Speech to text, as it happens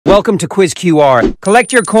Welcome to Quiz QR.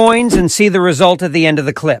 Collect your coins and see the result at the end of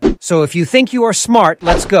the clip. So if you think you are smart,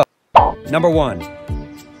 let's go. Number 1.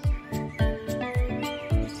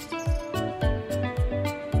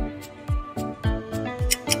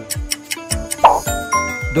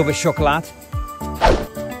 Dove chocolate?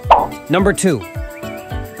 Number 2.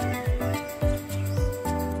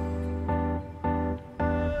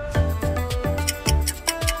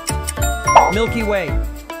 Milky Way.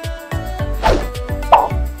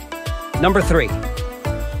 Number 3.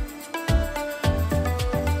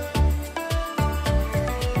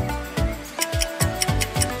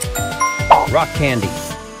 Rock candy.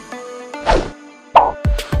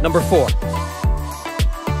 Number 4.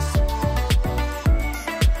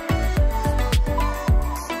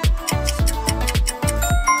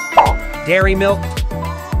 Dairy milk.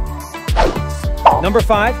 Number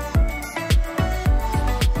 5.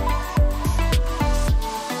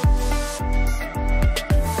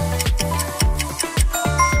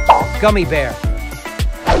 Gummy bear.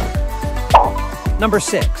 Number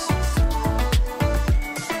 6.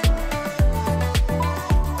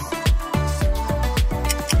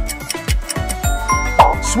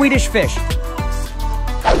 Swedish fish.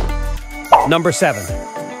 Number 7.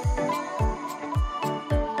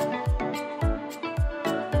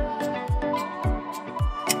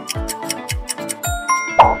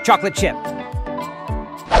 Chocolate chip.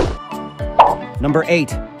 Number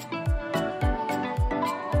 8.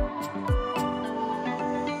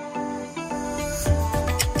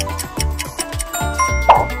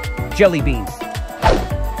 Jelly bean.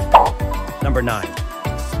 Number 9.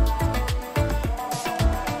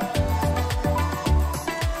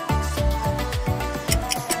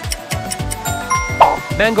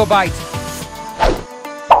 Mango bite.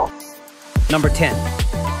 Number 10.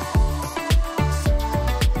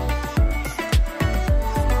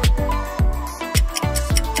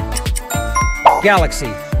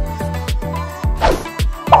 Galaxy.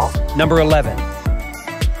 Number 11.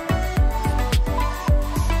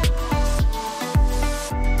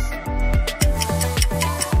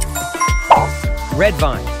 Red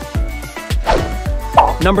vine.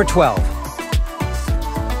 Number 12.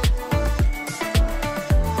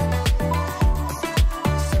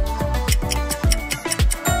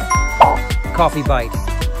 Coffee bite.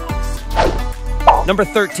 Number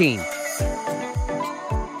 13.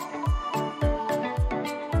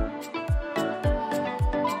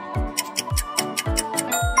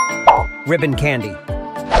 Ribbon candy.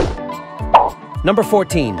 Number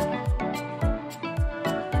 14.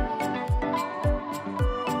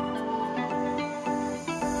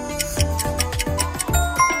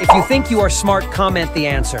 If you think you are smart, comment the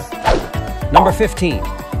answer. Number 15.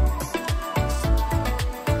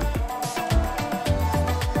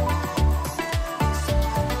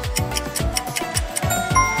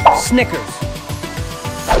 Snickers.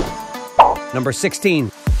 Number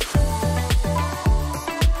 16.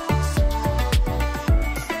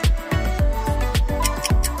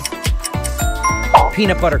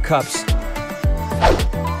 Peanut butter cups.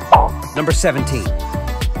 Number 17.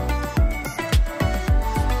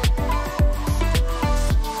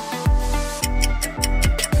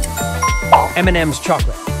 M&M's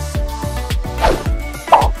chocolate.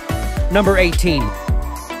 Number 18.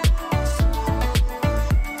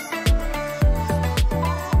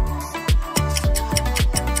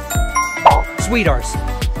 Sweethearts.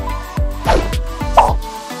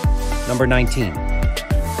 Number 19.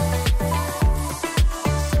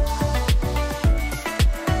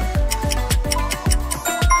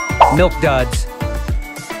 Milk Duds.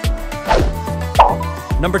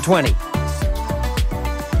 Number 20.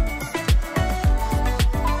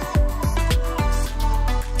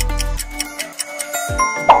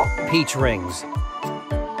 Peach rings.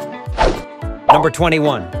 Number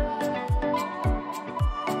 21.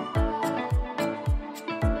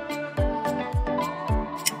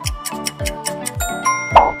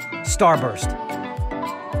 Starburst.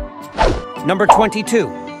 Number 22.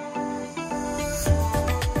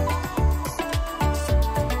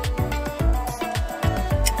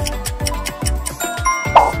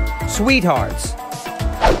 Sweethearts.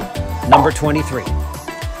 Number 23.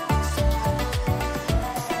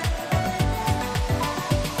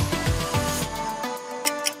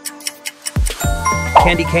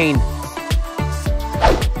 Candy cane.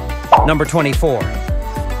 Number 24.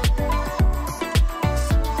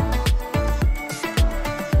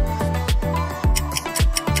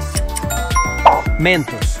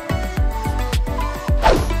 Mentos.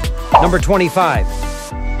 Number 25.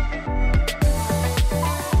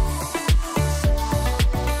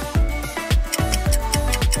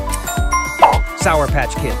 Sour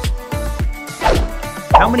Patch Kids.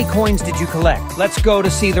 How many coins did you collect? Let's go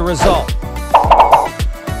to see the result.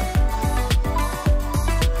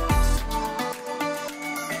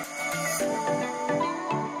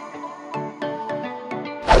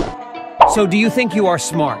 So do you think you are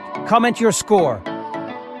smart? Comment your score.